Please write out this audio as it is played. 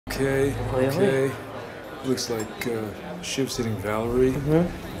Okay, okay. Looks like Shiv's hitting Valerie.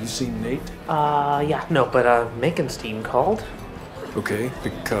 You seen Nate? Yeah, no, but Megan's team called. Okay,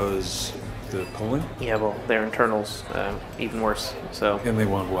 because the polling? Yeah, well, their internals, even worse, so. And they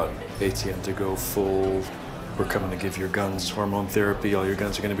want what? ATM to go full, we're coming to give your guns hormone therapy, all your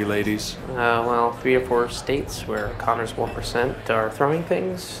guns are gonna be ladies? Well, 3 or 4 states where Connor's 1% are throwing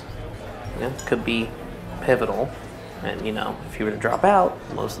things, yeah, could be pivotal. And, you know, if he were to drop out,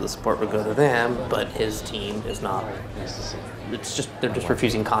 most of the support would go to them, but his team is not. It's just, they're just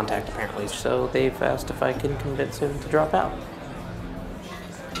refusing contact, apparently, so they've asked if I can convince him to drop out.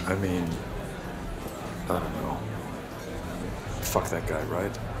 I mean, I don't know. Fuck that guy,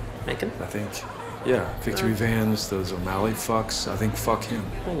 right? Macon? I think, yeah, Victory Vans, those O'Malley fucks, I think fuck him.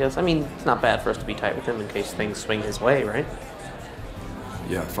 I guess. I mean, it's not bad for us to be tight with him in case things swing his way, right?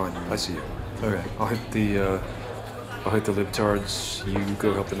 Yeah, fine, I see you. Okay, I'll hit the libtards, you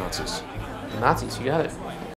go help the Nazis. The Nazis, you got it.